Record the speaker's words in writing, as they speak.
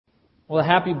Well,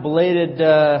 happy belated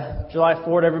July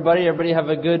 4th, everybody. Everybody have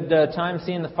a good time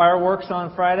seeing the fireworks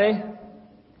on Friday?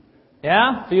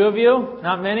 Yeah? A few of you?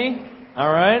 Not many?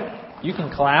 All right. You can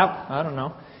clap. I don't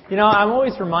know. You know, I'm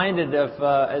always reminded of,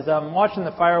 as I'm watching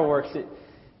the fireworks,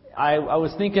 I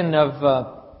was thinking of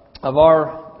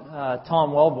our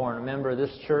Tom Wellborn, a member of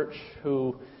this church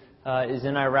who is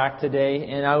in Iraq today,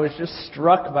 and I was just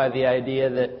struck by the idea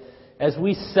that as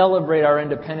we celebrate our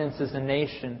independence as a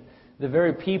nation, the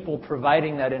very people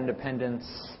providing that independence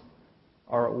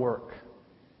are at work.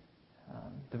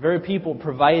 The very people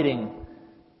providing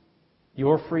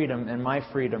your freedom and my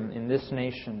freedom in this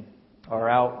nation are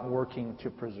out working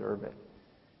to preserve it.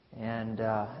 And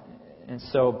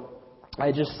so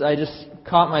I just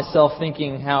caught myself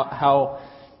thinking how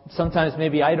sometimes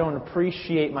maybe I don't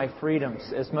appreciate my freedoms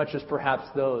as much as perhaps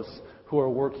those who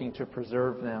are working to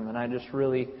preserve them. And I just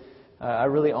really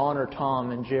honor Tom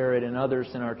and Jared and others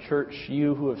in our church,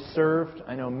 you who have served.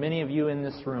 I know many of you in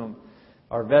this room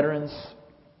are veterans,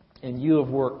 and you have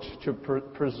worked to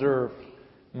preserve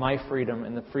my freedom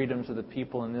and the freedoms of the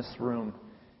people in this room.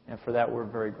 And for that, we're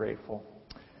very grateful.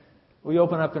 Will you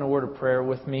open up in a word of prayer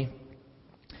with me?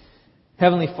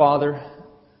 Heavenly Father,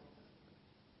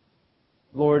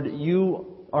 Lord,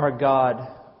 you are a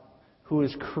God who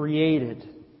has created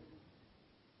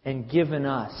and given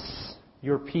us,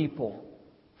 your people,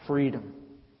 freedom.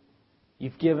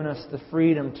 You've given us the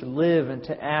freedom to live and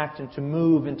to act and to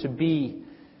move and to be.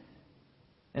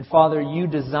 And Father, you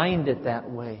designed it that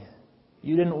way.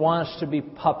 You didn't want us to be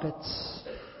puppets.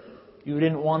 You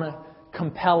didn't want to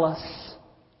compel us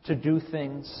to do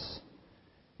things.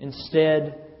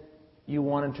 Instead, you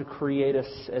wanted to create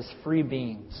us as free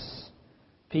beings,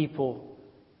 people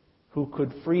who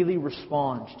could freely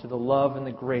respond to the love and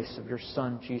the grace of your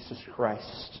Son, Jesus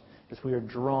Christ, as we are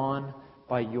drawn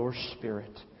by your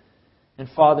Spirit. And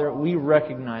Father, we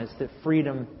recognize that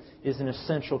freedom is an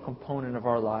essential component of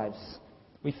our lives.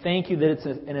 We thank you that it's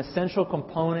an essential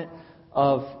component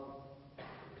of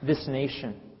this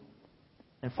nation.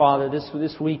 And Father,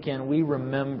 this weekend we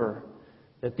remember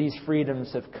that these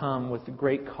freedoms have come with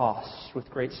great costs, with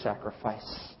great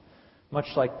sacrifice. Much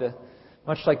like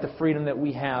the freedom that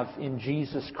we have in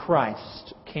Jesus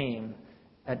Christ came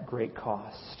at great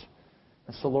cost.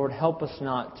 And so, Lord, help us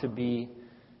not to be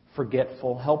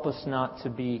forgetful. Help us not to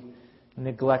be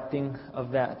neglecting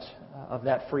of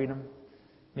that freedom.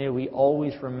 May we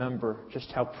always remember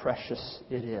just how precious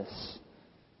it is.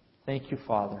 Thank you,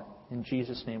 Father. In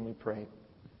Jesus' name we pray.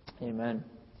 Amen.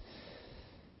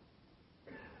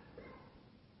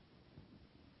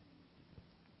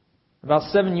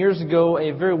 About 7 years ago,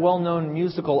 a very well-known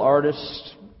musical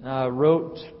artist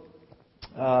wrote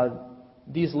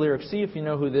these lyrics. See if you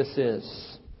know who this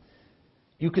is.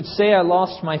 You could say I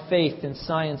lost my faith in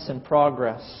science and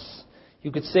progress.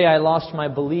 You could say I lost my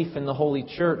belief in the Holy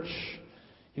Church.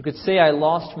 You could say I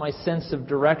lost my sense of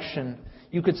direction.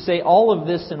 You could say all of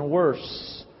this and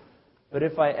worse. But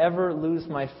if I ever lose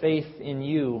my faith in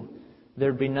you,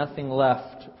 there'd be nothing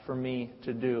left for me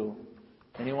to do.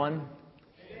 Anyone?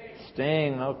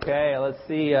 Sting. Okay, let's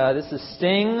see. This is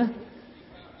Sting.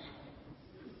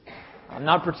 I'm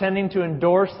not pretending to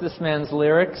endorse this man's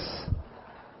lyrics.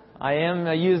 I am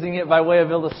using it by way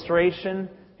of illustration.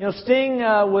 You know, Sting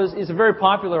is a very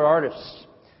popular artist.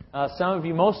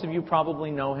 Most of you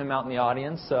probably know him out in the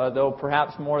audience, though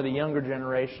perhaps more of the younger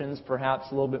generations, perhaps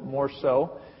a little bit more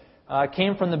so.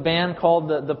 Came from the band called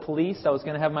the Police. I was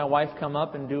going to have my wife come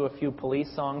up and do a few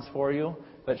Police songs for you,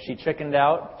 but she chickened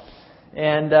out.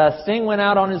 And Sting went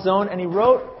out on his own, and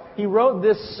he wrote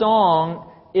this song,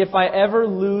 If I Ever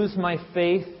Lose My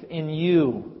Faith in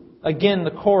You. Again, the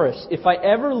chorus. If I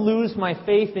ever lose my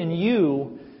faith in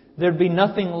you, there'd be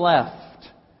nothing left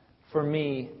for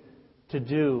me to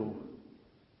do.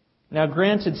 Now,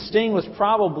 granted, Sting was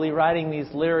probably writing these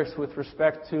lyrics with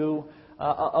respect to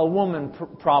a woman,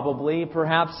 probably,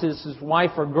 perhaps his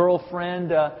wife or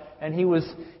girlfriend, and he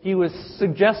was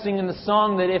suggesting in the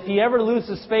song that if he ever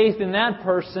loses faith in that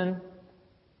person,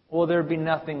 well, there'd be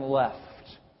nothing left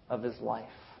of his life.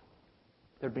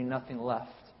 There'd be nothing left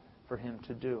for him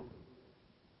to do.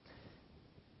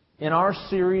 In our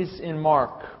series in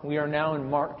Mark, we are now in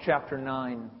Mark chapter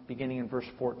 9, beginning in verse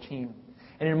 14.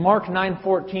 And in Mark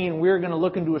 9:14, we're going to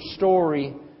look into a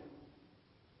story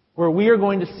where we are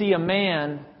going to see a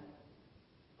man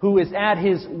who is at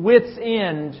his wit's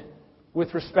end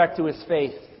with respect to his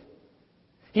faith.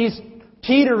 He's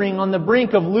teetering on the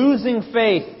brink of losing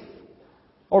faith,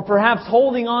 or perhaps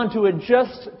holding on to it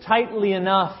just tightly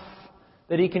enough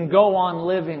that he can go on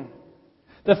living.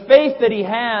 The faith that he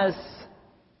has,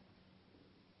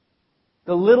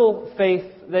 the little faith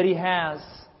that he has,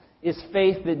 is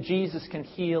faith that Jesus can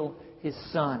heal his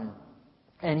son.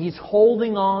 And he's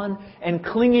holding on and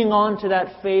clinging on to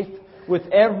that faith with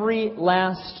every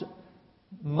last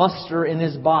muster in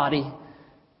his body.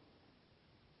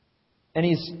 And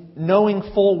he's knowing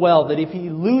full well that if he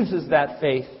loses that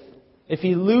faith, if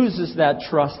he loses that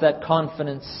trust, that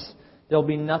confidence, there'll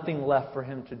be nothing left for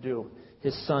him to do.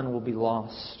 His son will be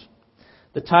lost.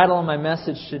 The title of my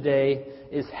message today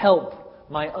is Help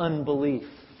My Unbelief.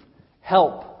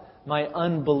 Help my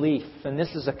unbelief. And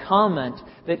this is a comment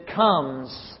that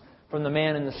comes from the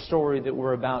man in the story that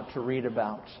we're about to read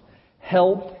about.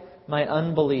 Help my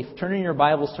unbelief. Turn in your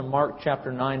Bibles to Mark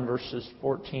chapter 9, verses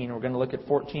 14. We're going to look at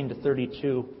 14 to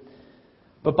 32.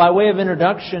 But by way of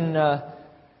introduction,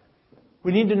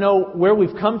 we need to know where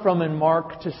we've come from in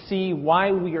Mark to see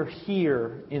why we are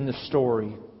here in the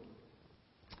story.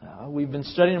 We've been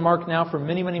studying Mark now for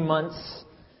many, many months.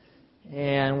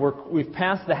 And we've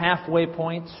passed the halfway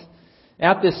point.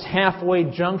 At this halfway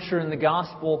juncture in the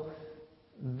gospel,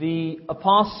 the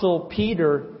Apostle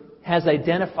Peter has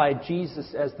identified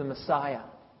Jesus as the Messiah.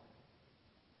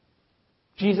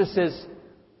 Jesus says,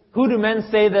 "Who do men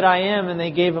say that I am?" And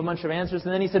they gave a bunch of answers.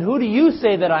 And then he said, "Who do you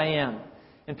say that I am?"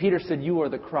 And Peter said, "You are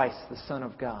the Christ, the Son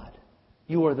of God.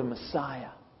 You are the Messiah."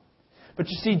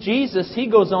 But you see, Jesus, he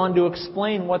goes on to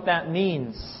explain what that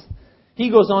means.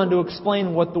 He goes on to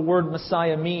explain what the word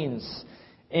Messiah means.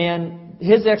 And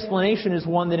his explanation is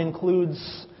one that includes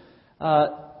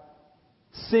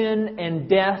sin and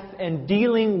death and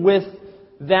dealing with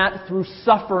that through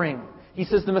suffering. He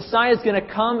says the Messiah is going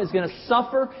to come, is going to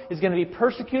suffer, is going to be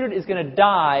persecuted, is going to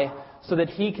die so that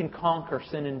he can conquer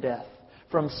sin and death.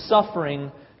 From suffering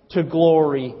to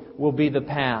glory will be the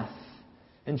path.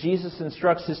 And Jesus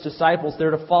instructs his disciples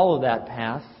there to follow that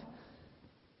path.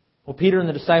 Well, Peter and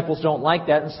the disciples don't like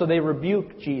that, and so they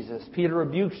rebuke Jesus. Peter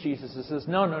rebukes Jesus and says,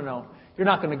 No, you're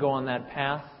not going to go on that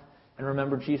path. And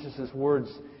remember Jesus'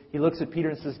 words. He looks at Peter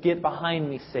and says, "Get behind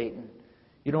me, Satan.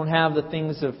 You don't have the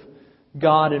things of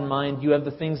God in mind. You have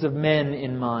the things of men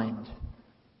in mind."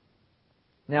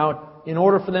 Now, in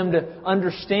order for them to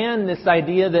understand this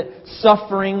idea that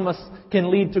suffering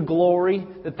can lead to glory,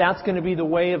 that's going to be the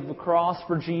way of the cross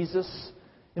for Jesus,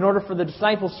 in order for the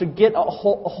disciples to get a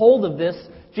hold of this,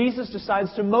 Jesus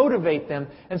decides to motivate them.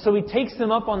 And so He takes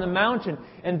them up on the mountain.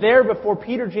 And there before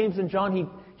Peter, James, and John,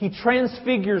 He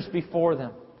transfigures before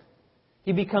them.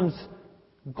 He becomes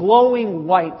glowing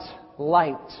white,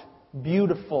 light,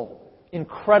 beautiful,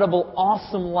 incredible,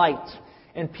 awesome light.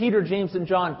 And Peter, James, and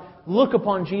John look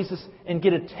upon Jesus and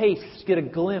get a taste, get a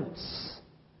glimpse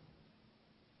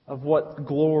of what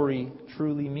glory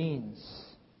truly means.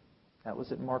 That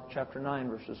was at Mark chapter 9,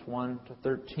 verses 1 to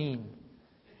 13.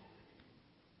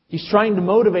 He's trying to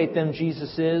motivate them,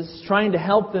 Jesus is, trying to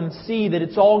help them see that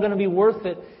it's all going to be worth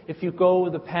it if you go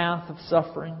the path of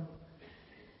suffering.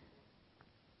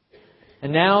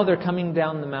 And now they're coming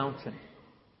down the mountain.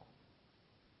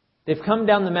 They've come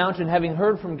down the mountain having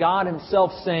heard from God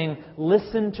Himself saying,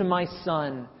 "Listen to my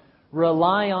Son.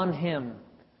 Rely on Him.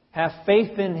 Have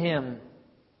faith in Him."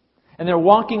 And they're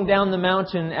walking down the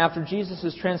mountain after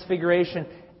Jesus' transfiguration.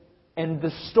 And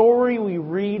the story we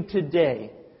read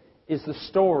today is the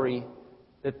story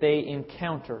that they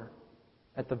encounter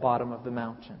at the bottom of the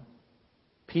mountain.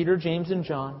 Peter, James, and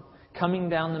John coming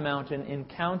down the mountain,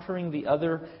 encountering the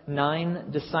other 9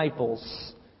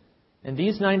 disciples. And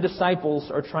these 9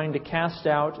 disciples are trying to cast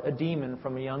out a demon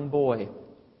from a young boy.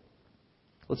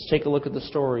 Let's take a look at the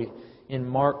story in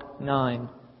Mark 9,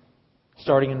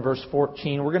 starting in verse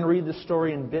 14. We're going to read the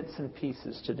story in bits and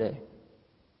pieces today.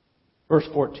 Verse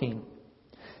 14.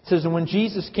 It says, "And when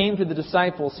Jesus came to the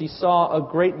disciples, He saw a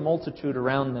great multitude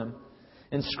around them,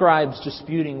 and scribes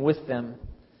disputing with them.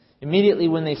 Immediately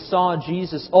when they saw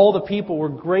Jesus, all the people were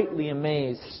greatly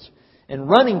amazed, and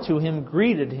running to Him,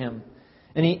 greeted Him.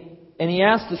 And he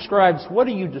asked the scribes, 'What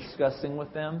are you discussing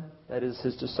with them?'" That is,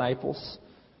 His disciples.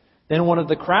 Then one of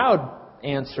the crowd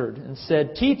answered and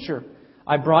said, "Teacher,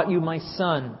 I brought you my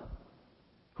son,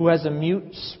 who has a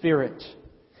mute spirit.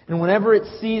 And whenever it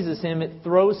seizes him, it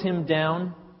throws him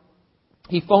down.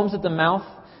 He foams at the mouth,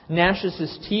 gnashes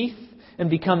his teeth, and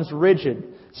becomes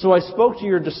rigid. So I spoke to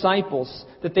your disciples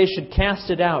that they should cast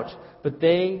it out, but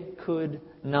they could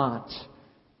not."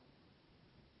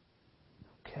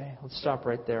 Okay, let's stop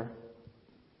right there.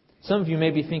 Some of you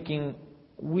may be thinking,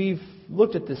 we've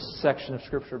looked at this section of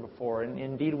Scripture before, and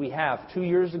indeed we have. 2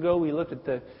 years ago we looked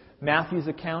at Matthew's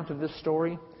account of this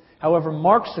story. However,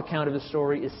 Mark's account of the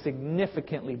story is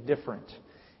significantly different.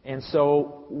 And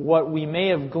so what we may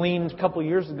have gleaned a couple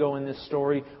years ago in this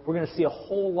story, we're going to see a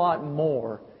whole lot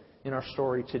more in our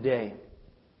story today.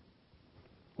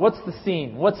 What's the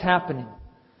scene? What's happening?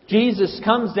 Jesus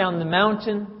comes down the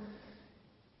mountain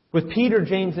with Peter,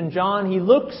 James, and John. He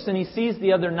looks and he sees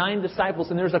the other 9 disciples,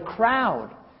 and there's a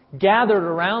crowd gathered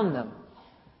around them.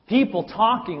 People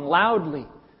talking loudly.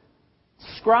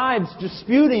 Scribes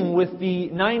disputing with the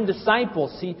 9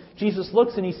 disciples. Jesus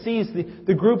looks and he sees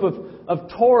the group of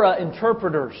Torah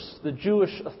interpreters, the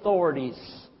Jewish authorities,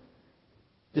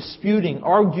 disputing,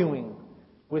 arguing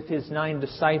with His 9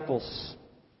 disciples.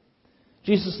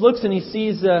 Jesus looks and He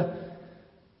sees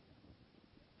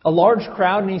a large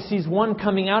crowd, and He sees one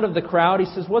coming out of the crowd. He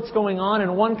says, "What's going on?"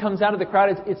 And one comes out of the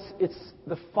crowd. It's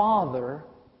the father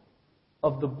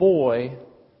of the boy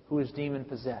who is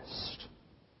demon-possessed.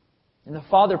 And the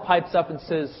father pipes up and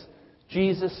says,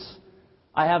 "Jesus,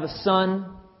 I have a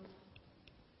son.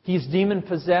 He's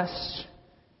demon-possessed.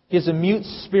 He has a mute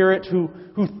spirit who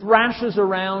thrashes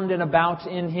around and about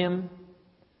in him."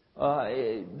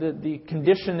 The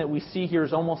condition that we see here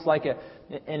is almost like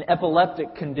an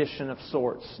epileptic condition of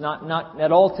sorts. Not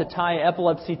at all to tie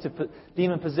epilepsy to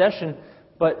demon possession,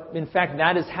 but in fact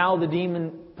that is how the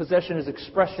demon possession is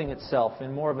expressing itself,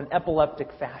 in more of an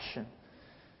epileptic fashion.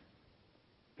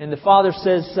 And the father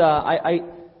says,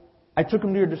 I took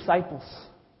him to your disciples,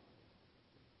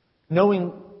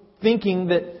 thinking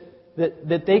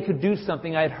that they could do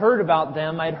something. I had heard about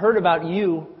them. I had heard about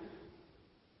you.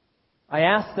 I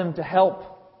asked them to help.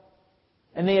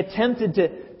 And they attempted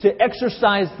to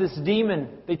exorcise this demon.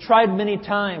 They tried many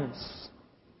times,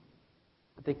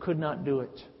 but they could not do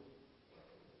it.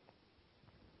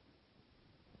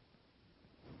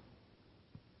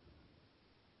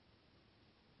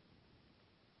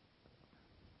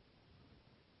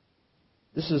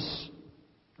 This is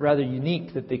rather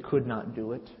unique that they could not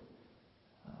do it.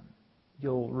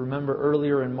 You'll remember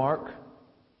earlier in Mark,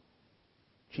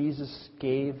 Jesus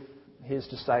gave His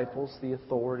disciples the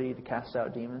authority to cast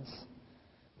out demons.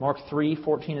 Mark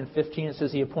 3:14 and 15, it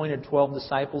says He appointed 12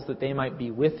 disciples that they might be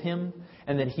with Him,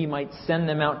 and that He might send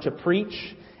them out to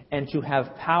preach and to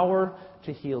have power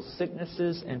to heal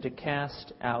sicknesses and to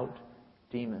cast out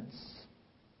demons.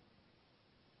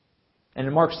 And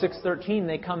in Mark 6:13,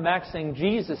 they come back saying,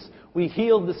 "Jesus, we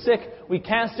healed the sick. We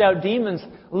cast out demons.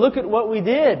 Look at what we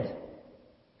did."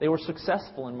 They were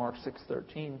successful in Mark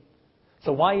 6:13.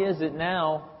 So why is it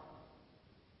now,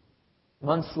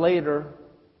 months later,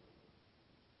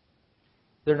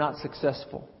 they're not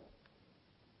successful?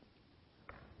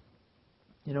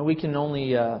 We can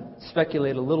only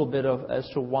speculate a little bit as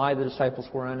to why the disciples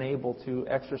were unable to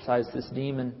exorcise this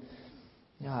demon.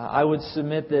 I would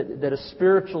submit that a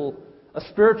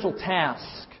spiritual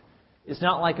task is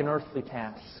not like an earthly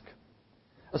task.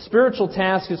 A spiritual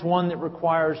task is one that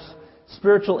requires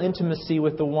spiritual intimacy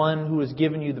with the one who has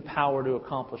given you the power to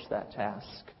accomplish that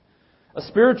task. A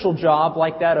spiritual job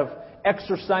like that of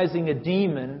exorcising a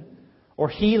demon or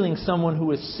healing someone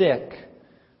who is sick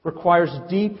requires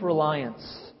deep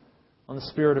reliance on the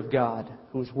Spirit of God,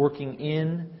 who is working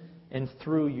in and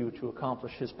through you to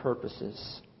accomplish His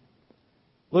purposes.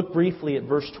 Look briefly at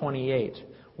verse 28.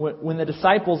 When the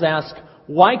disciples ask,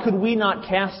 "Why could we not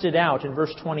cast it out?" in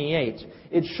verse 28,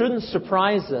 it shouldn't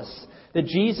surprise us that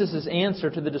Jesus' answer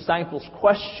to the disciples'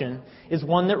 question is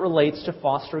one that relates to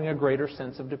fostering a greater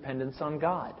sense of dependence on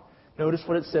God. Notice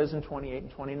what it says in 28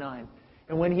 and 29.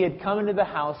 "And when He had come into the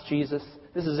house," Jesus,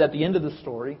 this is at the end of the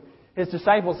story, "His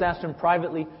disciples asked Him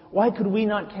privately, 'Why could we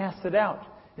not cast it out?'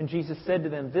 And Jesus said to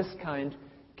them, 'This kind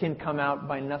can come out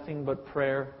by nothing but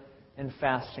prayer and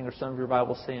fasting,'" or some of your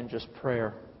Bibles say in just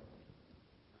prayer.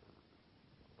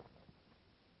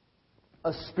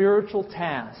 A spiritual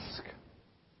task,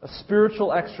 a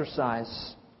spiritual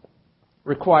exercise,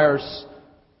 requires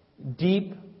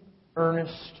deep,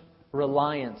 earnest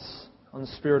reliance on the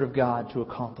Spirit of God to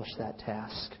accomplish that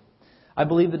task. I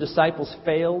believe the disciples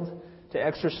failed to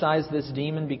exorcise this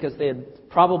demon because they had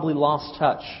probably lost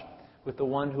touch with the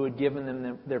one who had given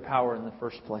them their power in the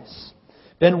first place.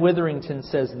 Ben Witherington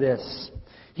says this.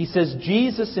 He says,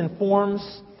 Jesus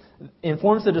informs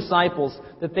the disciples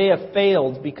that they have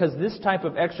failed because this type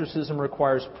of exorcism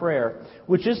requires prayer,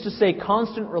 which is to say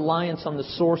constant reliance on the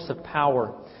source of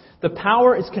power. The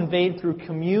power is conveyed through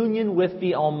communion with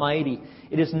the Almighty.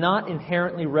 It is not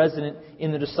inherently resident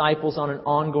in the disciples on an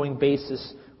ongoing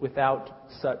basis without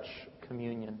such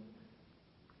communion.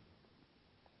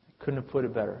 I couldn't have put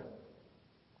it better.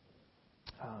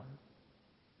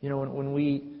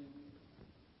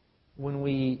 When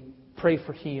we pray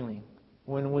for healing,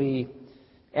 when we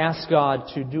ask God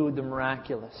to do the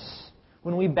miraculous,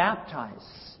 when we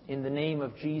baptize in the name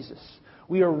of Jesus,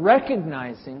 we are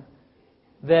recognizing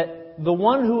that the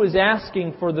one who is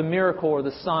asking for the miracle or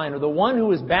the sign, or the one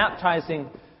who is baptizing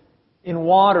in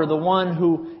water, the one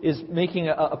who is making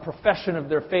a profession of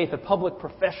their faith, a public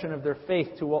profession of their faith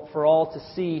for all to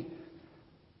see,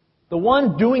 the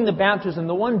one doing the baptism,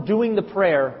 the one doing the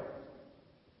prayer,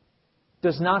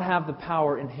 does not have the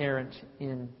power inherent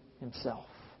in himself.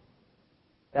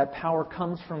 That power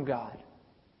comes from God.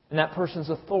 And that person's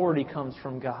authority comes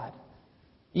from God.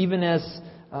 Even as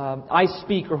I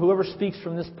speak, or whoever speaks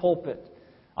from this pulpit,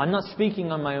 I'm not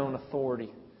speaking on my own authority.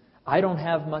 I don't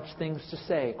have much things to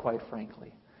say, quite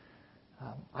frankly.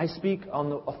 I speak on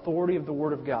the authority of the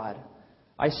Word of God.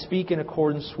 I speak in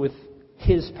accordance with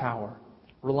His power,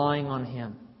 relying on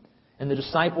Him. And the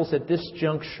disciples at this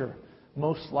juncture,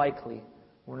 most likely,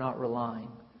 were not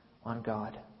relying on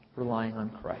God, relying on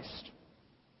Christ.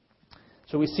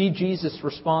 So we see Jesus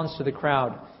responds to the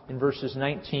crowd in verses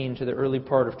 19 to the early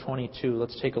part of 22.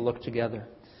 Let's take a look together.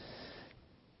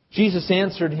 Jesus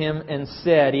answered him and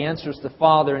said, He answers the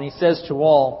Father, and He says to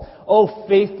all, O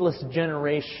faithless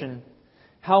generation,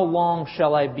 how long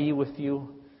shall I be with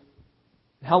you?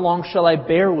 How long shall I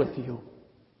bear with you?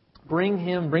 Bring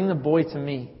the boy to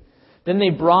me. Then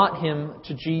they brought him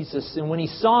to Jesus, and when he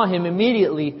saw him,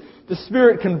 immediately the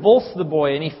Spirit convulsed the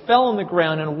boy, and he fell on the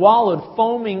ground and wallowed,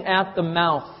 foaming at the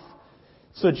mouth.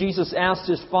 So Jesus asked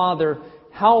his father,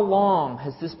 How long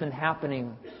has this been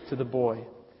happening to the boy?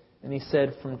 And he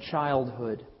said, From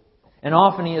childhood. And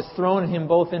often he has thrown him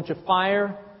both into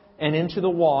fire and into the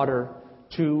water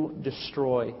to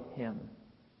destroy him.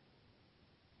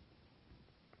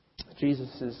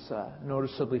 Jesus is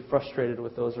noticeably frustrated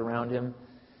with those around him.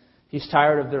 He's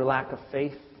tired of their lack of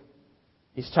faith.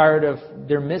 He's tired of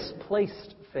their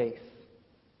misplaced faith.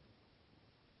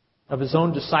 Of His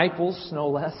own disciples, no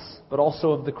less, but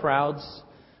also of the crowds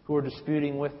who are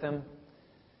disputing with them.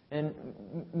 And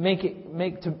to make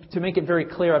it very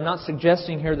clear, I'm not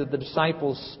suggesting here that the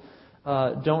disciples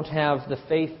don't have the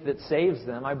faith that saves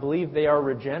them. I believe they are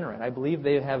regenerate. I believe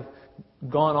they have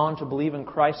gone on to believe in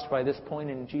Christ by this point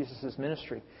in Jesus'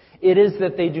 ministry. It is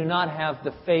that they do not have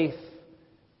the faith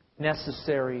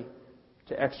necessary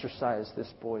to exorcise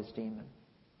this boy's demon.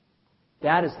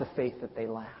 That is the faith that they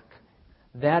lack.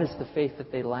 That is the faith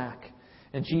that they lack.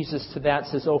 And Jesus to that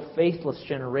says, O faithless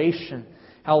generation,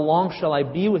 how long shall I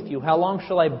be with you? How long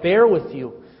shall I bear with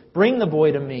you? Bring the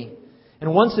boy to me.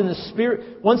 And once in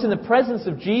the presence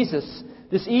of Jesus,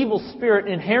 this evil spirit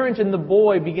inherent in the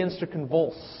boy begins to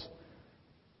convulse.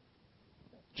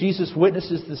 Jesus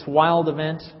witnesses this wild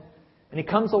event, and He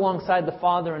comes alongside the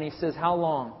Father and He says, How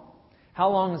long? How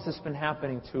long has this been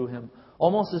happening to him?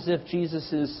 Almost as if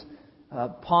Jesus is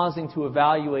pausing to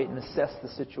evaluate and assess the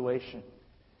situation.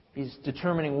 He's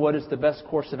determining what is the best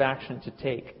course of action to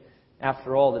take.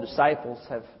 After all, the disciples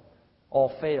have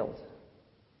all failed.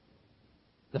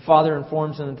 The Father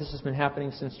informs him that this has been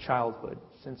happening since childhood,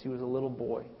 since he was a little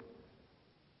boy.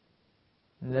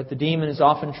 And that the demon has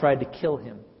often tried to kill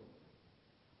him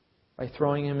by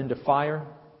throwing him into fire,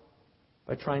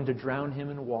 by trying to drown him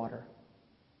in water.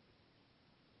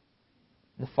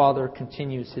 The Father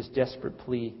continues His desperate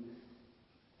plea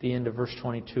at the end of verse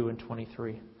 22 and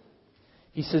 23.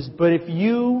 He says, But if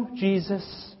you,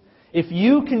 Jesus, if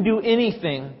you can do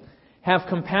anything, have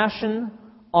compassion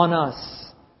on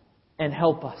us and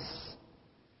help us.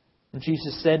 And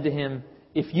Jesus said to him,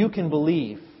 If you can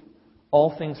believe,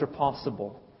 all things are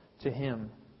possible to him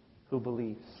who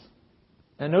believes.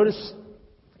 Now notice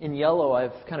in yellow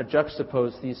I've kind of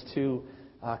juxtaposed these two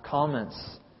comments.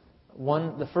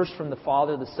 One, the first from the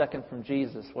Father, the second from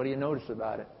Jesus. What do you notice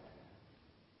about it?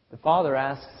 The Father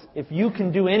asks, If you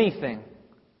can do anything.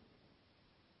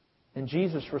 And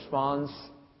Jesus responds,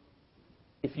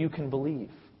 If you can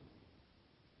believe.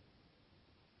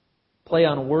 Play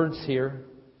on words here.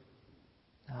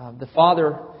 The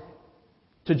Father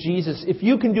to Jesus, If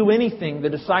you can do anything, the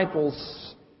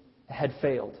disciples had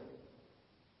failed.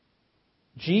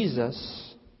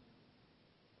 Jesus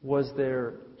was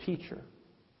their teacher,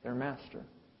 their master.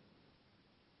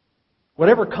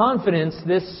 Whatever confidence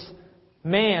this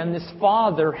man, this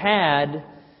father, had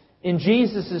in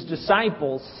Jesus'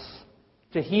 disciples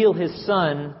to heal his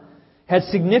son had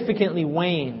significantly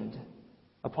waned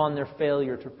upon their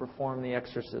failure to perform the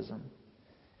exorcism.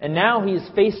 And now he is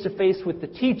face to face with the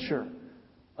teacher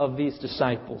of these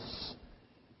disciples.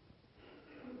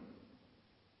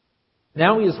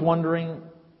 Now he is wondering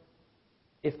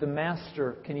if the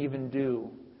master can even do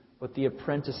what the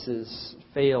apprentices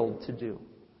failed to do.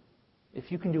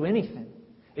 If you can do anything,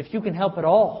 if you can help at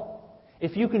all,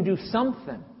 if you can do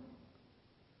something.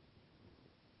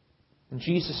 And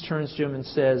Jesus turns to him and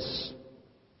says,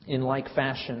 in like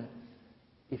fashion,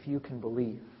 if you can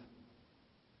believe.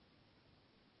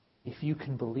 If you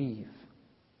can believe.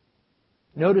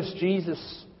 Notice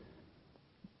Jesus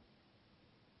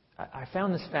I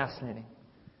found this fascinating.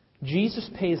 Jesus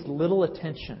pays little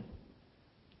attention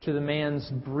to the man's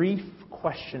brief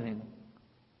questioning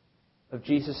of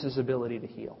Jesus' ability to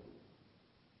heal.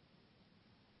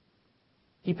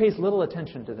 He pays little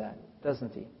attention to that,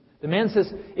 doesn't he? The man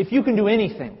says, if you can do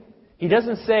anything. He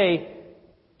doesn't say,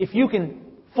 if you can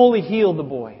fully heal the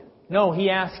boy. No, he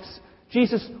asks,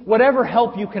 Jesus, whatever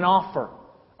help you can offer.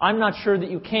 I'm not sure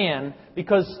that you can,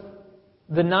 because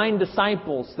the 9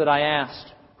 disciples that I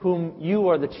asked, whom you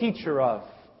are the teacher of,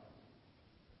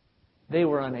 they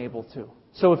were unable to.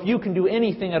 So if you can do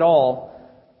anything at all,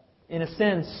 in a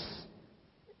sense,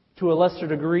 to a lesser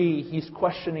degree, he's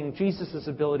questioning Jesus'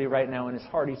 ability right now in his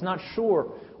heart. He's not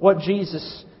sure what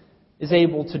Jesus is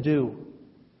able to do.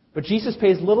 But Jesus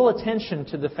pays little attention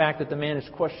to the fact that the man is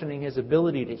questioning his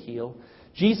ability to heal.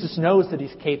 Jesus knows that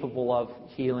he's capable of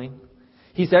healing.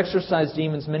 He's exorcised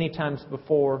demons many times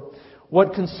before.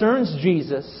 What concerns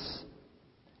Jesus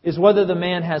is whether the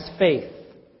man has faith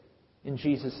in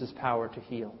Jesus' power to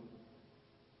heal.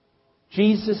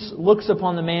 Jesus looks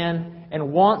upon the man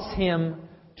and wants him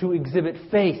to exhibit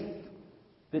faith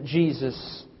that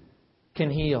Jesus can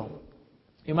heal.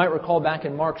 You might recall back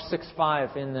in Mark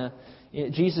 6:5,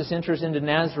 Jesus enters into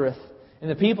Nazareth,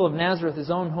 and the people of Nazareth, his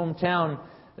own hometown,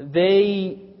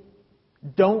 they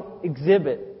don't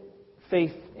exhibit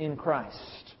faith in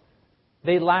Christ.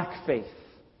 They lack faith.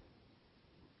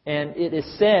 And it is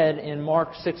said in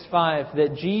Mark 6:5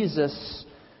 that Jesus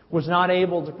was not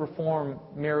able to perform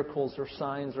miracles or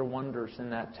signs or wonders in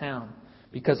that town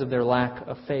because of their lack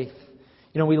of faith.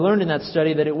 You know, we learned in that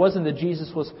study that it wasn't that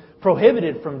Jesus was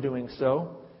prohibited from doing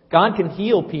so. God can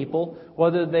heal people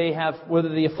whether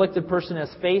the afflicted person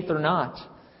has faith or not.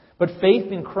 But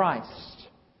faith in Christ,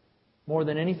 more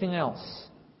than anything else,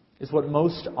 is what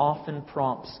most often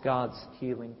prompts God's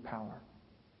healing power.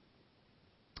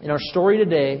 In our story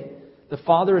today, the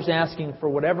father is asking for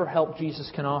whatever help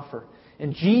Jesus can offer.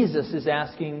 And Jesus is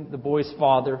asking the boy's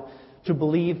father to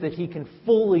believe that he can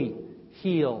fully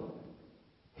heal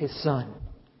his son.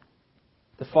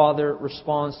 The father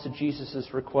responds to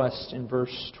Jesus' request in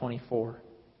verse 24.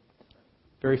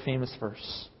 Very famous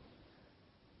verse.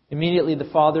 Immediately the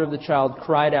father of the child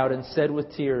cried out and said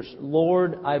with tears,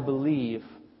 "Lord, I believe.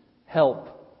 Help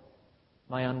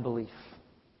my unbelief."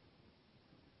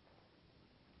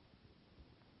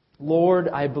 Lord,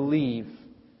 I believe.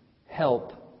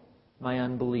 Help my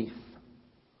unbelief.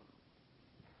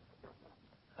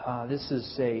 This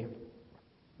is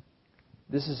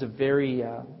a very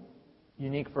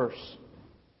unique verse.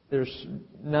 There's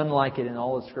none like it in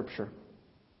all of Scripture.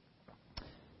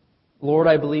 Lord,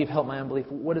 I believe, help my unbelief.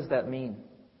 What does that mean?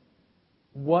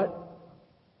 What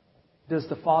does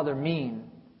the Father mean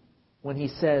when He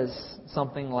says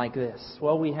something like this?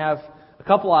 Well, we have a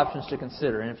couple options to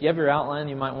consider. And if you have your outline,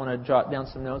 you might want to jot down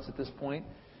some notes at this point.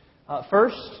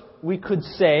 First, we could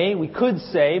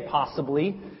say,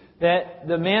 possibly, that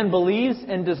the man believes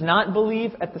and does not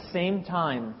believe at the same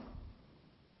time.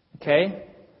 Okay?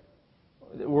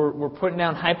 We're putting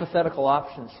down hypothetical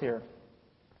options here.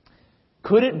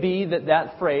 Could it be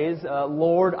that phrase,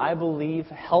 Lord, I believe,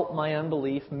 help my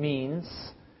unbelief, means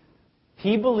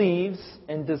he believes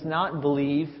and does not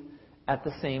believe at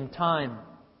the same time?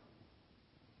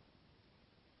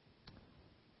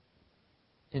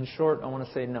 In short, I want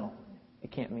to say no.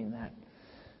 It can't mean that.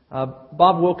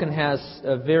 Bob Wilkin has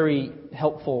a very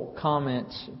helpful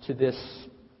comment to this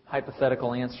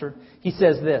hypothetical answer. He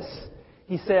says this.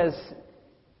 He says,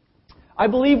 I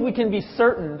believe we can be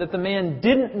certain that the man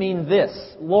didn't mean this.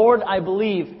 Lord, I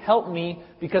believe, help me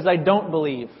because I don't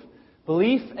believe.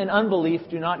 Belief and unbelief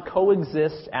do not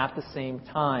coexist at the same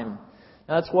time.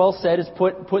 Now, that's well said. It's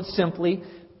put simply.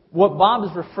 What Bob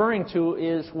is referring to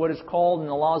is what is called in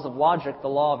the laws of logic the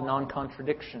law of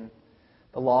non-contradiction.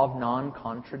 The law of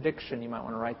non-contradiction. You might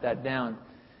want to write that down.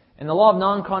 And the law of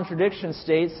non-contradiction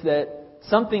states that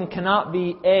something cannot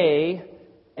be A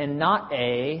and not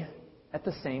A at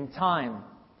the same time.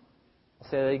 I'll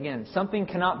say that again. Something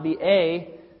cannot be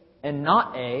A and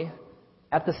not A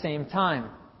at the same time.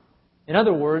 In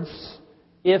other words,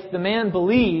 if the man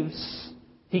believes,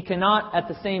 he cannot at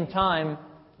the same time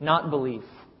not believe.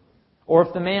 Or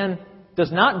if the man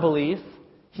does not believe,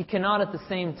 he cannot at the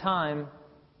same time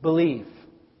believe.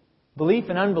 Belief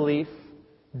and unbelief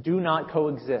do not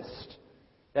coexist.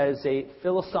 That is a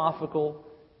philosophical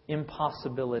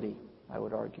impossibility, I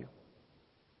would argue.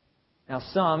 Now,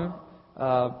 some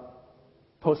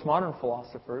postmodern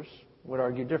philosophers would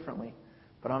argue differently,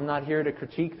 but I'm not here to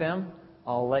critique them.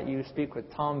 I'll let you speak with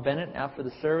Tom Bennett after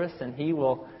the service, and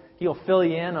he'll fill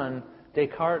you in on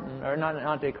Descartes, or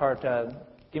not Descartes.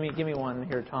 Give me one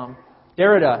here, Tom.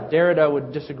 Derrida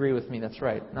would disagree with me. That's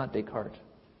right, not Descartes.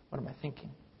 What am I thinking?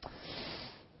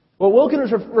 What Wilken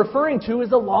is referring to is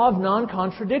the law of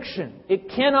non-contradiction. It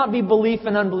cannot be belief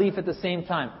and unbelief at the same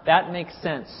time. That makes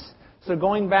sense. So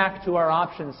going back to our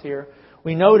options here,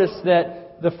 we notice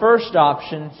that the first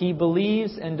option, he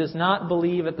believes and does not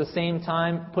believe at the same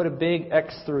time, put a big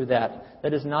X through that.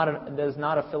 That is not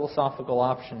a philosophical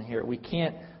option here. We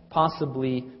can't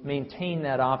possibly maintain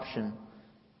that option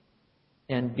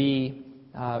and be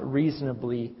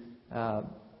reasonable.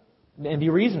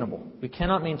 We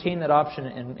cannot maintain that option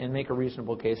and make a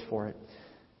reasonable case for it.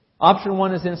 Option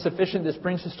 1 is insufficient. This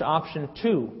brings us to option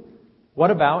 2. What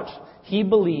about, he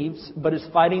believes but is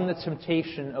fighting the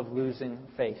temptation of losing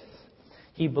faith?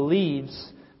 He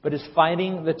believes but is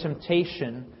fighting the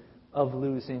temptation of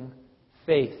losing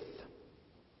faith.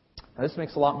 Now, this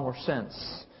makes a lot more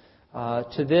sense.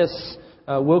 To this,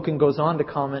 Wilken goes on to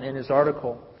comment in his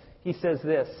article. He says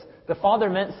this: the father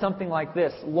meant something like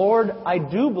this: Lord, I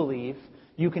do believe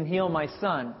you can heal my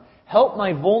son. Help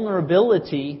my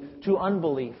vulnerability to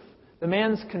unbelief. The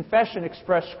man's confession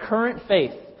expressed current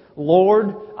faith.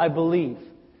 Lord, I believe.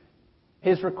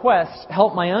 His request,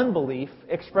 help my unbelief,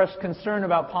 expressed concern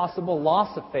about possible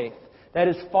loss of faith. That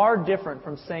is far different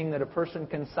from saying that a person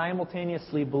can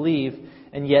simultaneously believe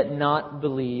and yet not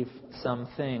believe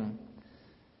something.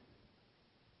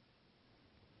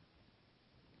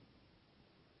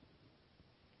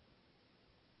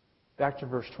 Back to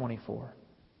verse 24.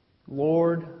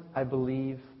 Lord, I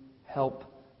believe, help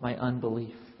my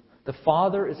unbelief. The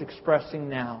Father is expressing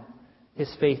now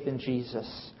his faith in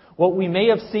Jesus. What we may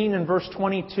have seen in verse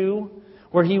 22,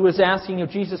 where he was asking if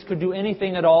Jesus could do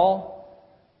anything at all,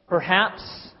 perhaps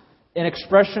an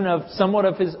expression of somewhat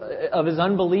of his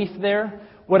unbelief there.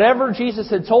 Whatever Jesus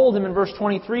had told him in verse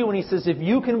 23 when he says, if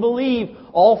you can believe,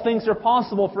 all things are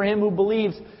possible for him who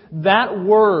believes, that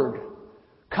word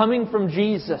coming from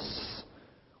Jesus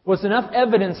was enough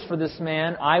evidence for this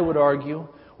man, I would argue,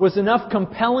 was enough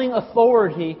compelling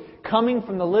authority coming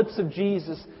from the lips of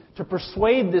Jesus to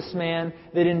persuade this man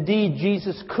that indeed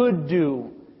Jesus could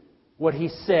do what he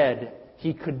said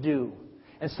he could do.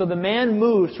 And so the man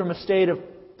moves from a state of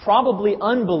probably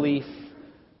unbelief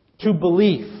to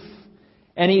belief.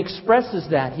 And he expresses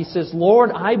that. He says,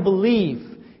 Lord, I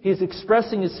believe. He is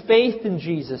expressing his faith in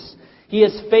Jesus. He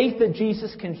has faith that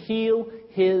Jesus can heal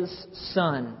his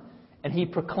son. And he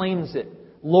proclaims it.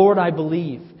 Lord, I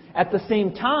believe. At the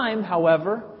same time,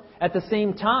 however,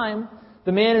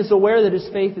 the man is aware that his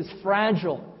faith is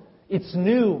fragile. It's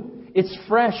new. It's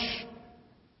fresh.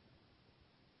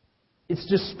 It's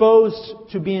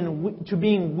disposed to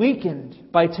being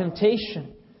weakened by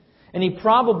temptation. And he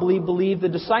probably believed the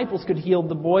disciples could heal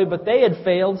the boy, but they had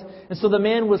failed. And so the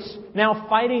man was now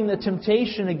fighting the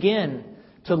temptation again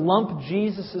to lump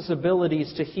Jesus'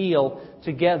 abilities to heal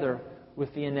together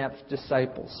with the inept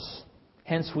disciples.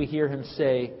 Hence we hear him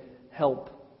say, help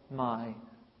my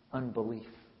unbelief.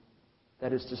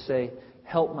 That is to say,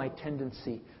 help my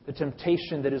tendency, the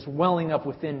temptation that is welling up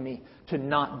within me to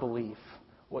not believe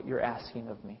what you're asking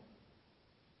of me.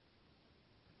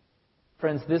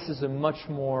 Friends, this is a much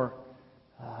more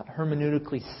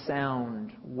hermeneutically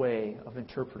sound way of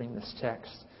interpreting this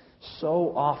text.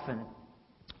 So often,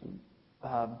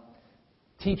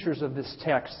 teachers of this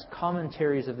text,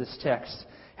 commentaries of this text,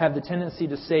 have the tendency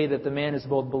to say that the man is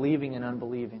both believing and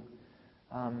unbelieving.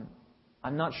 I'm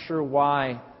not sure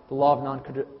why the law of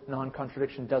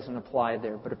non-contradiction doesn't apply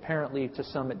there, but apparently to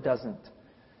some it doesn't.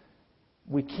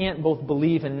 We can't both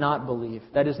believe and not believe.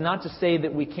 That is not to say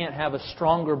that we can't have a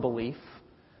stronger belief.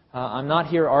 I'm not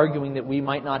here arguing that we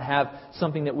might not have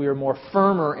something that we are more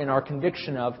firmer in our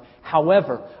conviction of.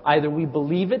 However, either we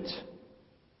believe it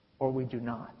or we do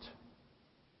not.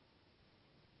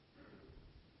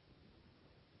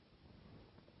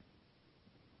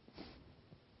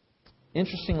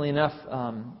 Interestingly enough,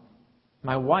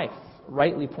 my wife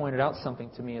rightly pointed out something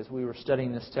to me as we were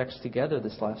studying this text together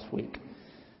this last week.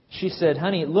 She said,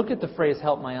 honey, look at the phrase,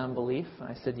 help my unbelief. And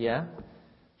I said, yeah.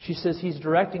 She says he's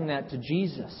directing that to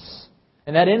Jesus.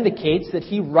 And that indicates that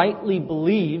he rightly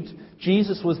believed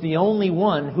Jesus was the only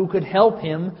one who could help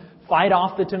him fight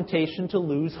off the temptation to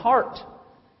lose heart.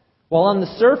 While on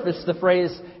the surface, the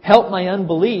phrase, help my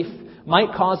unbelief,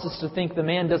 might cause us to think the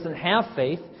man doesn't have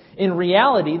faith. In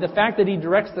reality, the fact that he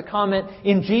directs the comment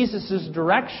in Jesus'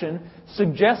 direction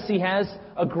suggests he has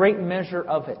a great measure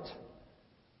of it.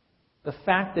 The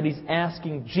fact that he's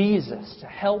asking Jesus to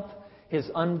help his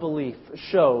unbelief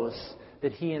shows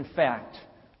that he, in fact,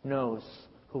 knows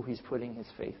who he's putting his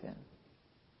faith in.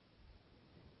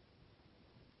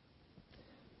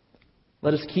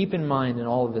 Let us keep in mind in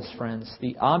all of this, friends,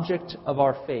 the object of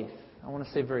our faith. I want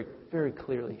to say very very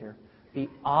clearly here, the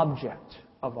object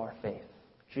of our faith,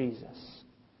 Jesus,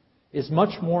 is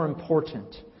much more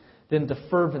important than the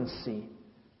fervency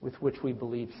with which we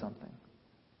believe something,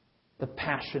 the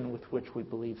passion with which we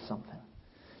believe something.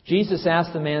 Jesus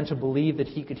asked the man to believe that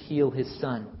he could heal his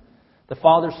son. The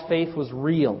father's faith was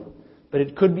real, but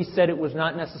it could be said it was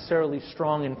not necessarily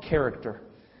strong in character.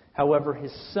 However,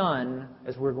 his son,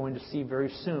 as we're going to see very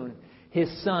soon,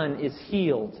 his son is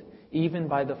healed even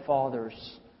by the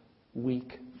father's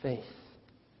weak faith.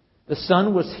 The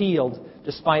son was healed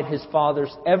despite his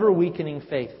father's ever-weakening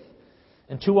faith.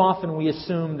 And too often we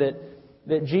assume that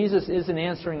Jesus isn't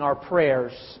answering our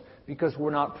prayers because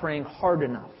we're not praying hard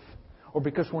enough, or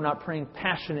because we're not praying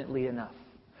passionately enough,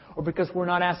 or because we're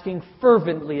not asking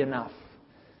fervently enough.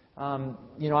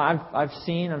 I've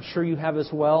seen, I'm sure you have as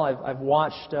well, I've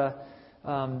watched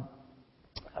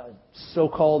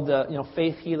so-called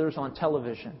faith healers on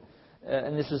television.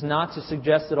 And this is not to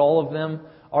suggest that all of them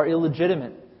are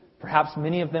illegitimate. Perhaps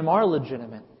many of them are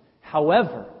legitimate.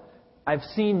 However, I've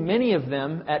seen many of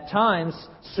them at times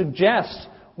suggest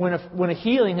when a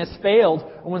healing has failed,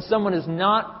 or when someone has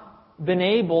not been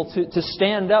able to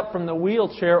stand up from the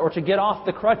wheelchair or to get off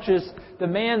the crutches,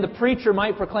 the preacher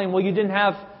might proclaim, well, you didn't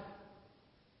have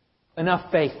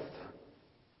enough faith.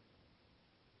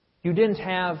 You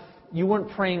weren't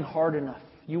praying hard enough.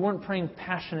 You weren't praying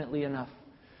passionately enough.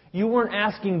 You weren't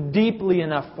asking deeply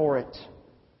enough for it.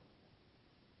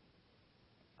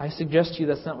 I suggest to you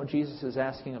that's not what Jesus is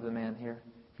asking of the man here.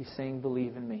 He's saying,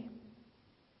 believe in me.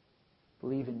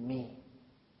 Believe in me.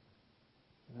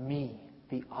 Me,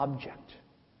 the object.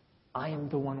 I am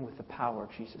the one with the power,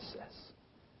 Jesus says.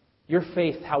 Your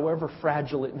faith, however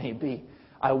fragile it may be,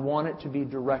 I want it to be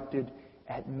directed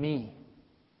at me.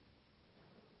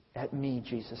 At me,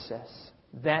 Jesus says.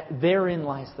 Therein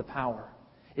lies the power.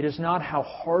 It is not how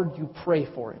hard you pray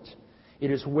for it.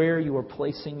 It is where you are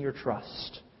placing your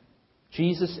trust.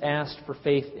 Jesus asked for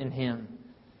faith in Him.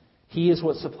 He is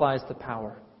what supplies the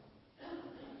power.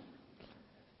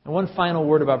 And one final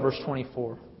word about verse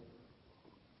 24.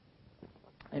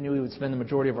 I knew we would spend the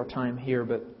majority of our time here,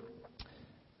 but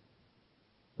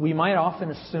we might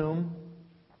often assume,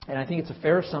 and I think it's a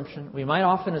fair assumption, we might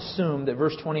often assume that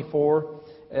verse 24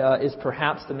 is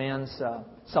perhaps the man's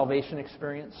salvation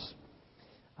experience.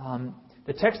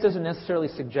 The text doesn't necessarily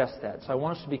suggest that, so I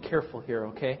want us to be careful here,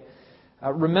 okay?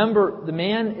 Remember, the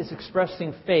man is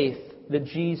expressing faith that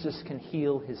Jesus can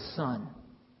heal his son.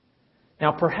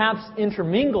 Now, perhaps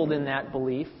intermingled in that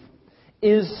belief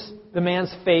is the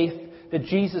man's faith that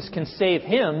Jesus can save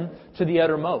him to the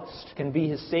uttermost, can be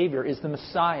his Savior, is the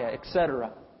Messiah,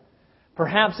 etc.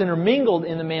 Perhaps intermingled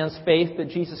in the man's faith that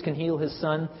Jesus can heal his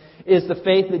son is the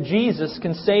faith that Jesus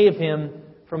can save him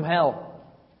from hell.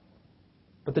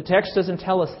 But the text doesn't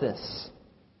tell us this.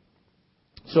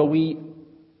 So we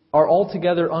are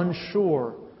altogether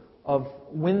unsure of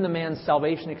when the man's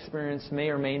salvation experience may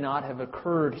or may not have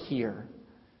occurred here.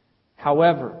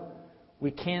 However,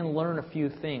 we can learn a few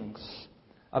things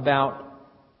about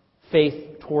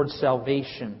faith towards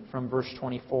salvation from verse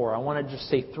 24. I want to just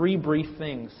say three brief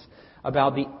things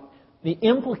about the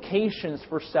implications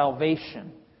for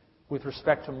salvation with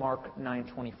respect to Mark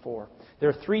 9:24. There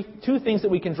are two things that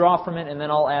we can draw from it, and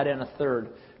then I'll add in a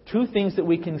third. Two things that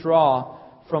we can draw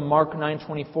from Mark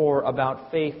 9:24 about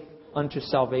faith unto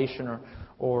salvation,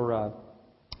 or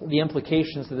the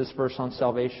implications of this verse on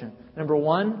salvation. Number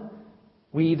one,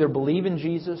 we either believe in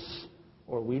Jesus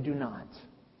or we do not.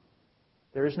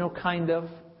 There is no kind of,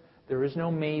 there is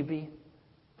no maybe,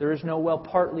 there is no, well,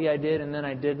 partly I did and then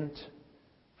I didn't.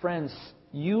 Friends,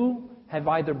 you have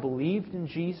either believed in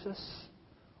Jesus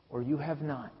or you have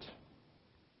not.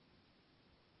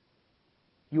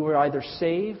 You are either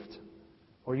saved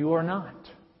or you are not.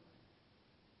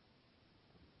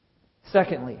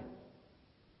 Secondly,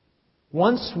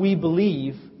 once we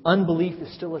believe, unbelief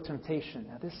is still a temptation.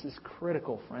 Now, this is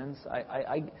critical, friends.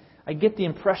 I get the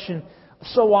impression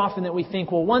so often that we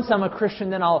think, well, once I'm a Christian,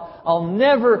 then I'll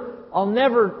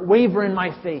never waver in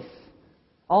my faith.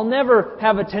 I'll never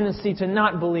have a tendency to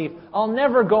not believe. I'll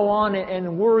never go on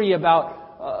and worry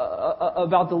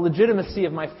about the legitimacy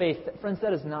of my faith. Friends,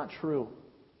 that is not true.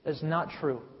 That is not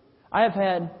true. I have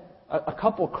had a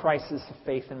couple crises of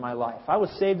faith in my life. I was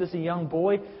saved as a young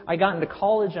boy. I got into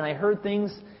college and I heard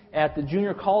things at the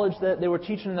junior college that they were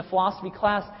teaching in the philosophy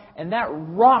class, and that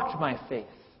rocked my faith.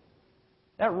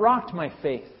 That rocked my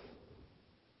faith.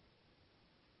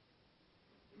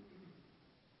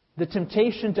 The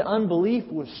temptation to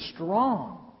unbelief was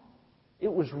strong.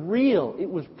 It was real. It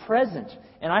was present.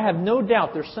 And I have no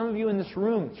doubt there's some of you in this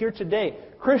room here today,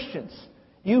 Christians,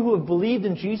 you who have believed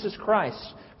in Jesus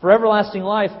Christ for everlasting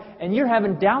life, and you're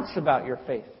having doubts about your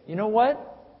faith. You know what?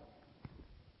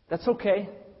 That's okay.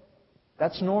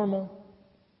 That's normal.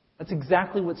 That's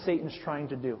exactly what Satan's trying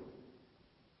to do.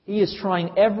 He is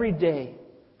trying every day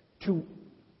to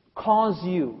cause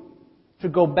you to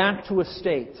go back to a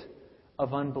state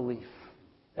of unbelief.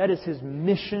 That is his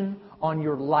mission on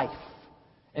your life.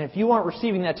 And if you aren't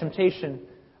receiving that temptation,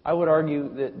 I would argue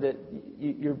that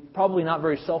you're probably not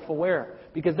very self-aware,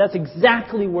 because that's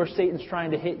exactly where Satan's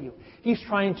trying to hit you. He's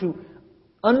trying to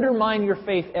undermine your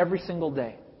faith every single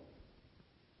day.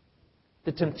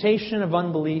 The temptation of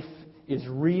unbelief is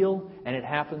real, and it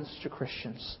happens to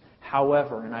Christians.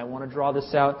 However, and I want to draw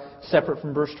this out separate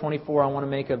from verse 24, I want to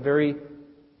make a very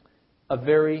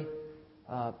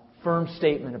firm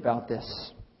statement about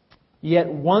this. Yet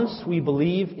once we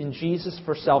believe in Jesus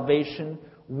for salvation,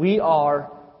 we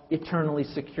are eternally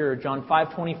secure. John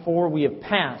 5:24, we have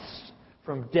passed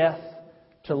from death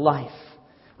to life.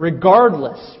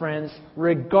 Regardless, friends,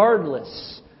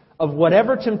 regardless of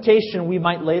whatever temptation we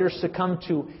might later succumb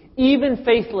to, even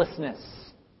faithlessness.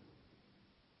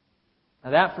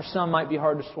 Now that for some might be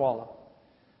hard to swallow.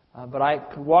 But I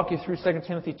could walk you through 2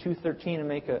 Timothy 2:13 and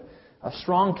make a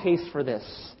strong case for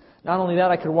this. Not only that,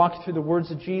 I could walk you through the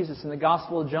words of Jesus in the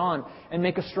Gospel of John and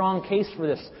make a strong case for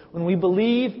this. When we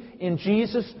believe in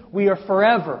Jesus, we are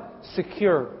forever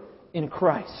secure in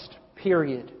Christ.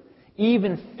 Period.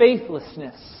 Even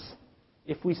faithlessness,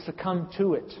 if we succumb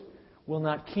to it, will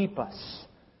not keep us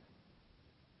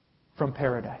from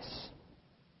paradise.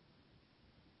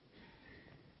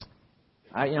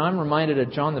 I'm reminded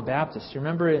of John the Baptist. You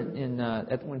remember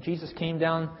when Jesus came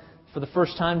down for the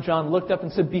first time, John looked up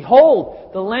and said,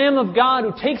 "Behold, the Lamb of God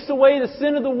who takes away the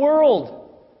sin of the world."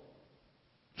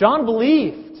 John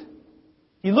believed.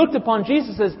 He looked upon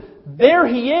Jesus and says, "There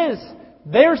He is.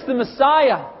 There's the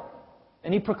Messiah."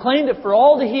 And He proclaimed it for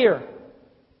all to hear.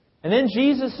 And then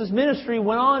Jesus' ministry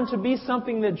went on to be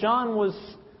something that John was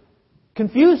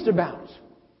confused about.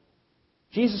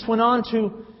 Jesus went on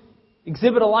to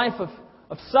exhibit a life of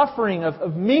suffering,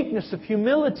 of meekness, of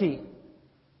humility.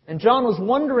 And John was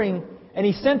wondering, and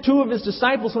he sent two of his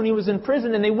disciples when he was in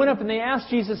prison, and they went up and they asked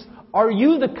Jesus, "Are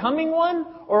you the coming one,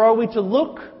 or are we to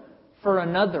look for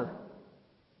another?"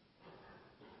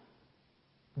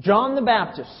 John the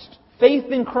Baptist,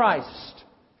 faith in Christ.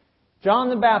 John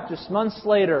the Baptist, months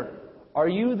later, are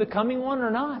you the coming one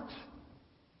or not?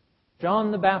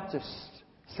 John the Baptist,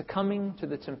 succumbing to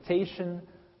the temptation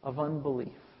of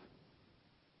unbelief.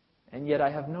 And yet I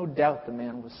have no doubt the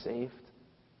man was saved.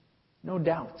 No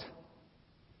doubt.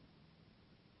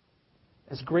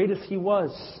 As great as he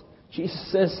was,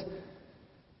 Jesus says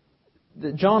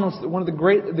that John was one of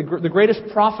the greatest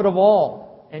prophet of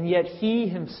all. And yet he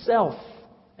himself,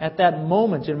 at that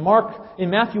moment, in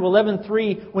Matthew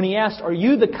 11:3, when he asked, "Are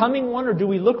you the coming one, or do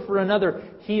we look for another?"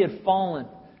 he had fallen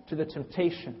to the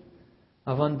temptation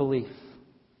of unbelief.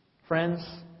 Friends,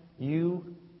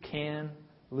 you can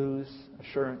lose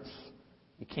assurance.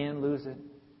 You can lose it.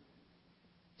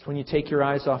 It's when you take your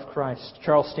eyes off Christ.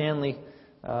 Charles Stanley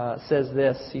says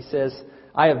this. He says,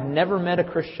 "I have never met a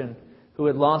Christian who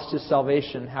had lost his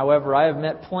salvation. However, I have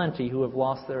met plenty who have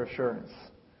lost their assurance."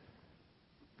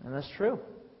 And that's true.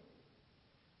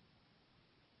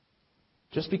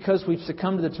 Just because we've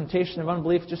succumbed to the temptation of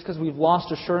unbelief, just because we've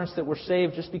lost assurance that we're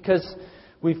saved, just because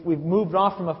we've moved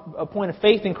off from a point of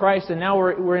faith in Christ and now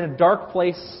we're in a dark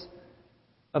place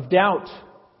of doubt.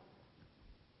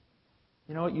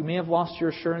 You know what? You may have lost your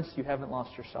assurance. You haven't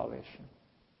lost your salvation.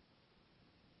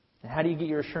 And how do you get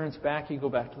your assurance back? You go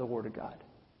back to the Word of God.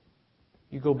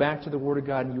 You go back to the Word of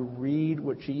God and you read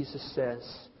what Jesus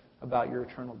says about your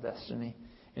eternal destiny.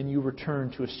 And you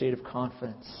return to a state of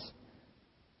confidence.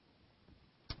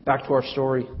 Back to our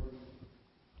story.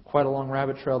 Quite a long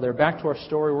rabbit trail there. Back to our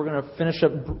story. We're going to finish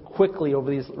up quickly over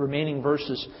these remaining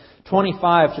verses.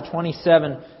 25 to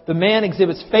 27. The man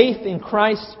exhibits faith in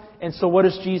Christ. And so what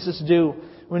does Jesus do?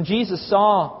 When Jesus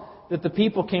saw that the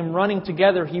people came running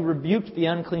together, He rebuked the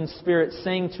unclean spirit,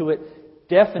 saying to it,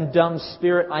 "Deaf and dumb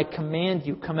spirit, I command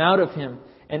you, come out of him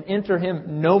and enter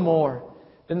him no more."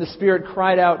 Then the spirit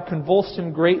cried out, convulsed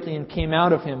him greatly, and came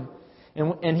out of him.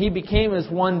 And he became as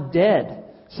one dead,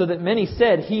 so that many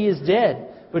said, "He is dead."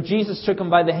 But Jesus took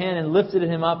him by the hand and lifted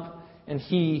him up, and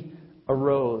he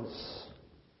arose.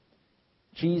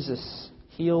 Jesus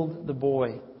healed the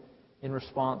boy in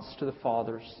response to the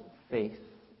Father's faith.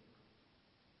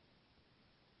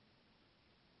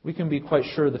 We can be quite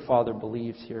sure the Father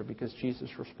believes here because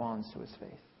Jesus responds to His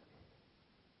faith.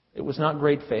 It was not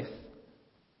great faith,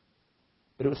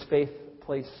 but it was faith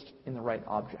placed in the right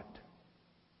object.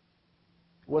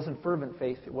 It wasn't fervent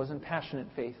faith. It wasn't passionate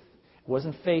faith. It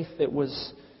wasn't faith that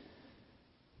was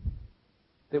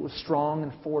that was strong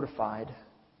and fortified,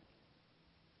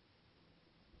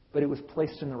 but it was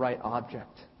placed in the right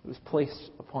object. It was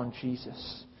placed upon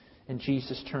Jesus. And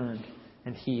Jesus turned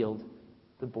and healed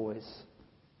the boys,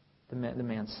 the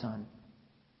man's son.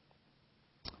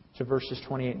 To verses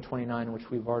 28 and 29, which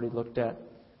we've already looked at.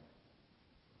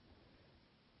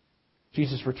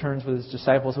 Jesus returns with his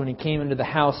disciples. When he came into the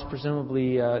house,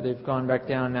 presumably they've gone back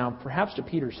down now, perhaps to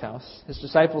Peter's house. His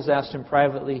disciples asked him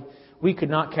privately, "We could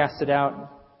not cast it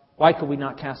out. Why could we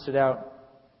not cast it out?"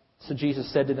 So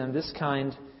Jesus said to them, "This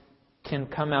kind can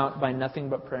come out by nothing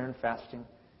but prayer and fasting.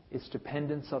 It's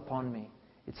dependence upon me.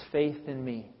 It's faith in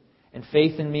me. And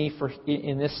faith in me,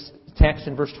 in this text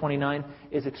in verse 29,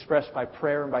 is expressed by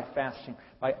prayer and by fasting,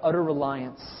 by utter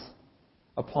reliance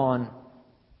upon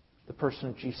the person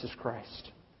of Jesus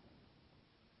Christ."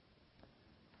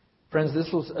 Friends,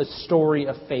 this was a story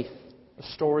of faith, a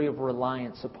story of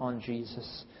reliance upon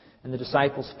Jesus. And the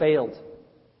disciples failed.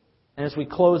 And as we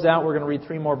close out, we're going to read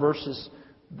 3 more verses.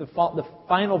 The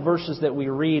final verses that we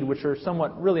read, which are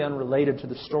somewhat really unrelated to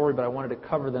the story, but I wanted to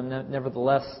cover them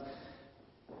nevertheless.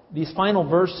 These final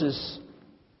verses,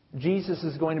 Jesus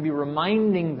is going to be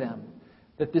reminding them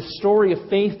that this story of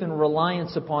faith and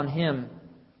reliance upon Him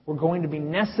were going to be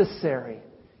necessary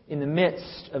in the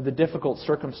midst of the difficult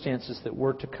circumstances that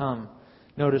were to come.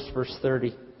 Notice verse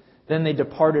 30. Then they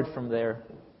departed from there,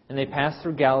 and they passed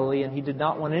through Galilee, and He did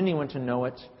not want anyone to know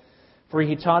it. For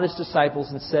He taught His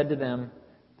disciples and said to them,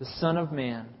 "The Son of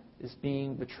Man is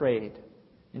being betrayed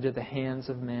into the hands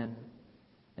of men,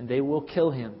 and they will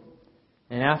kill Him.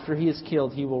 And after He is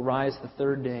killed, He will rise the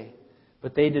 3rd day."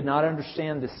 But they did not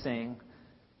understand this saying,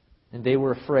 and they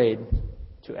were afraid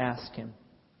to ask Him.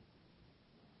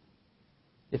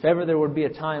 If ever there would be a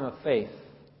time of faith,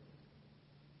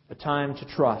 a time to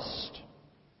trust,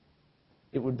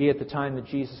 it would be at the time that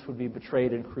Jesus would be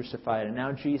betrayed and crucified. And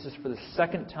now Jesus, for the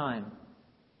 2nd time,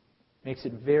 makes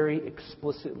it very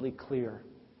explicitly clear.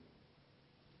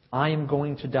 I am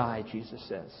going to die, Jesus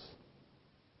says.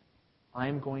 I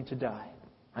am going to die.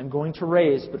 I'm going to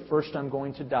raise, but first I'm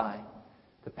going to die.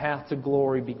 The path to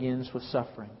glory begins with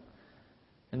suffering.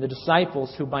 And the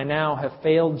disciples, who by now have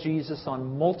failed Jesus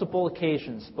on multiple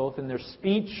occasions, both in their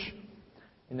speech,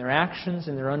 in their actions,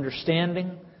 in their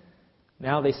understanding,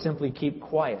 now they simply keep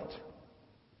quiet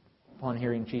upon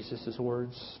hearing Jesus'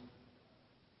 words.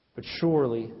 But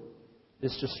surely,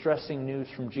 this distressing news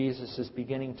from Jesus is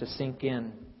beginning to sink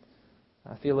in.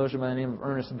 A theologian by the name of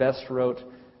Ernest Best wrote,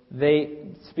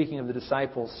 speaking of the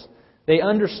disciples, they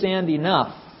understand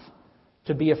enough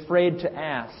to be afraid to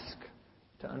ask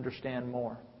to understand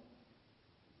more.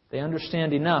 They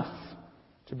understand enough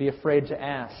to be afraid to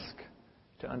ask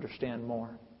to understand more.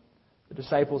 The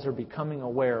disciples are becoming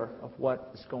aware of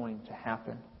what is going to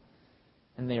happen.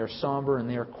 And they are somber and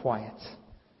they are quiet.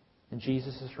 And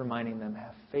Jesus is reminding them,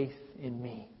 have faith in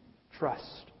me.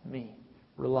 Trust me.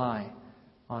 Rely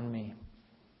on me.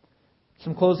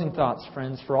 Some closing thoughts,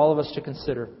 friends, for all of us to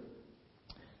consider.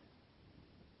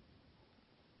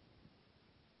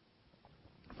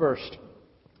 First,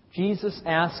 Jesus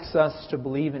asks us to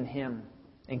believe in Him.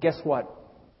 And guess what?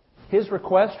 His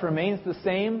request remains the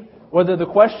same, whether the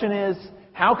question is,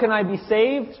 how can I be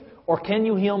saved? Or can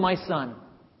you heal my son?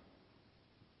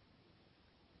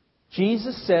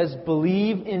 Jesus says,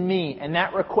 believe in me. And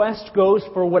that request goes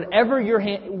for whatever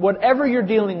you're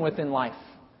dealing with in life.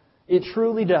 It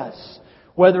truly does.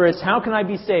 Whether it's, how can I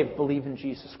be saved? Believe in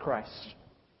Jesus Christ.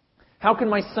 How can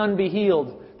my son be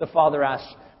healed? The Father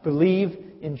asks. Believe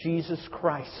in Jesus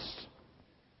Christ.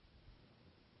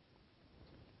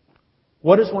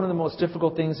 What is one of the most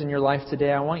difficult things in your life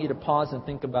today? I want you to pause and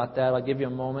think about that. I'll give you a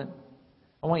moment.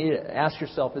 I want you to ask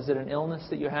yourself, is it an illness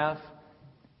that you have?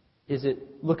 Is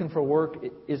it looking for work?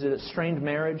 Is it a strained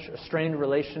marriage, a strained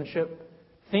relationship?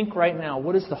 Think right now,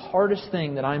 what is the hardest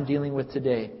thing that I'm dealing with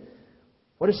today?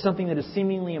 What is something that is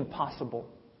seemingly impossible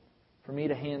for me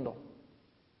to handle?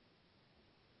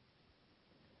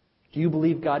 Do you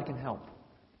believe God can help?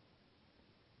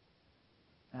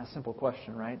 That's a simple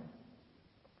question, right?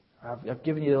 I've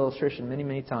given you the illustration many,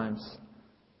 many times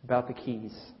about the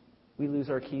keys. We lose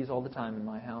our keys all the time in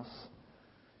my house.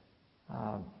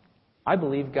 I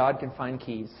believe God can find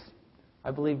keys.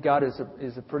 I believe God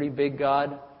is a pretty big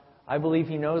God. I believe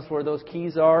He knows where those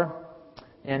keys are.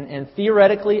 And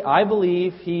theoretically, I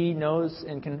believe He knows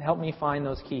and can help me find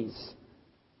those keys.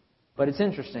 But it's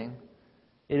interesting.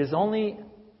 It is only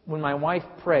when my wife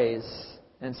prays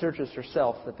and searches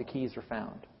herself that the keys are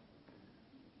found.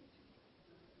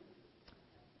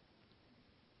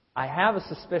 I have a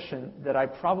suspicion that I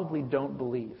probably don't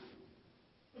believe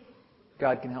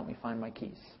God can help me find my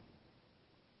keys.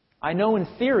 I know in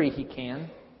theory He can,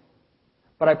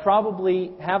 but I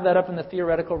probably have that up in the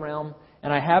theoretical realm,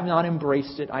 and I have not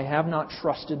embraced it. I have not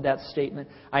trusted that statement.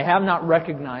 I have not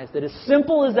recognized that as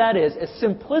simple as that is, as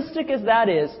simplistic as that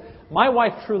is, my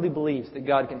wife truly believes that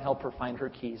God can help her find her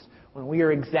keys. When we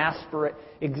are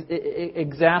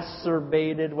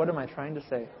exacerbated, what am I trying to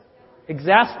say?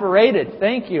 Exasperated,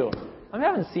 thank you. I'm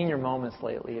having senior moments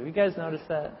lately. Have you guys noticed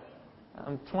that?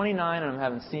 I'm 29 and I'm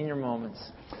having senior moments.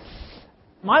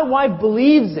 My wife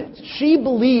believes it. She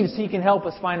believes He can help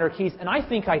us find our keys, and I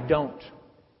think I don't.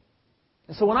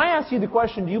 And so when I ask you the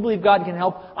question, do you believe God can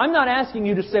help? I'm not asking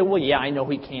you to say, well, yeah, I know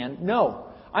He can. No.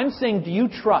 I'm saying, do you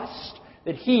trust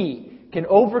that He can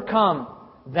overcome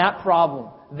that problem,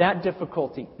 that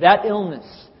difficulty, that illness,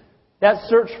 that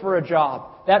search for a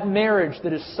job, that marriage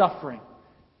that is suffering?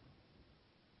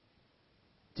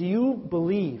 Do you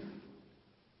believe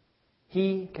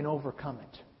He can overcome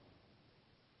it?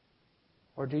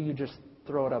 Or do you just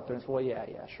throw it up there and say, well, yeah,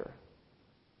 sure.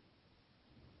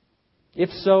 If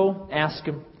so, ask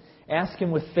Him. Ask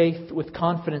Him with faith, with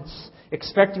confidence,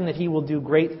 expecting that He will do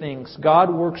great things.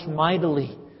 God works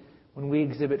mightily when we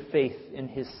exhibit faith in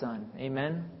His Son.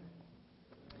 Amen?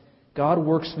 God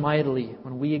works mightily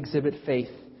when we exhibit faith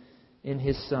in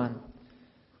His Son.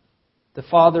 The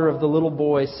father of the little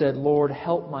boy said, Lord,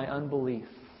 help my unbelief.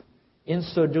 In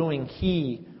so doing,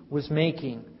 he was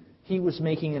making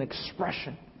an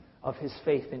expression of his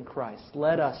faith in Christ.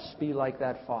 Let us be like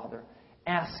that father,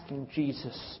 asking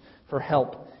Jesus for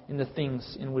help in the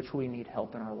things in which we need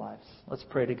help in our lives. Let's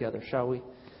pray together, shall we?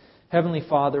 Heavenly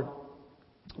Father,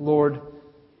 Lord,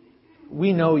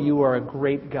 we know You are a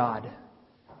great God.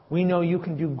 We know You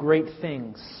can do great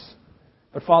things.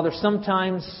 But Father,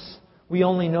 sometimes we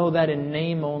only know that in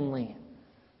name only.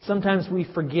 Sometimes we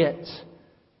forget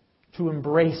to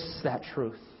embrace that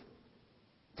truth,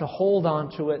 to hold on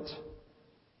to it,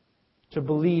 to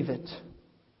believe it.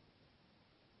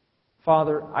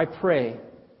 Father, I pray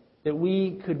that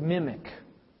we could mimic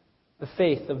the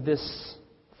faith of this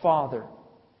father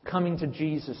coming to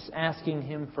Jesus, asking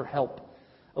Him for help.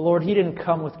 Lord, he didn't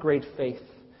come with great faith,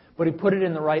 but he put it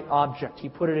in the right object. He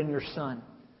put it in Your Son.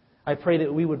 I pray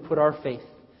that we would put our faith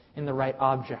in the right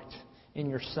object, in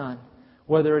Your Son,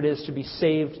 whether it is to be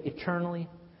saved eternally,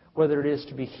 whether it is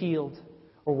to be healed,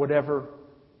 or whatever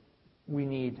we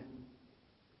need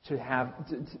to have,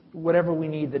 whatever we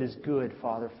need that is good,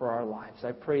 Father, for our lives.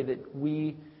 I pray that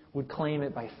we would claim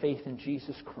it by faith in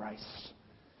Jesus Christ.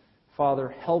 Father,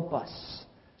 help us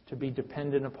to be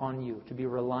dependent upon You, to be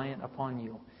reliant upon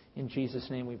You. In Jesus'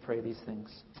 name we pray these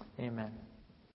things. Amen.